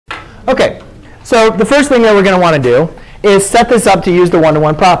OK, so the first thing that we're going to want to do is set this up to use the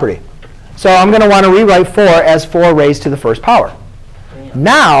one-to-one property. So I'm going to want to rewrite 4 as 4 raised to the first power.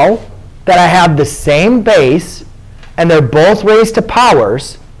 Now that I have the same base, and they're both raised to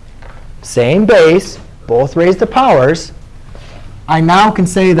powers, same base, both raised to powers, I now can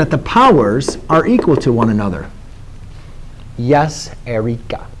say that the powers are equal to one another. Yes,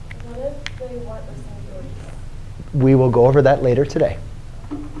 Erika. What if they want the same base? We will go over that later today.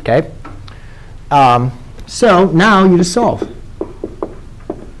 OK? So now you just solve.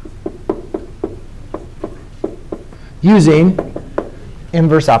 Using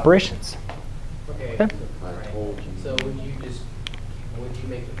inverse operations. Okay. Okay. So would you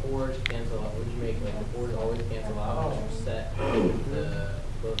make the 4s cancel out? Would you make like the 4s always cancel out? Would you set the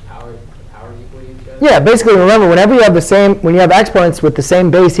powers equal to each other? Yeah, basically remember whenever you have the same, when you have exponents with the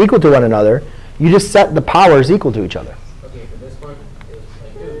same base equal to one another, you just set the powers equal to each other. Okay, for this one, it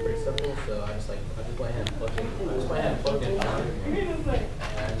was pretty simple. So I just went ahead and plugged in. I just went ahead and plugged in power.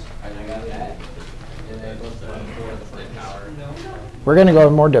 I got that. And then both of them 4 the first power. We're going to go to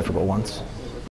more difficult ones.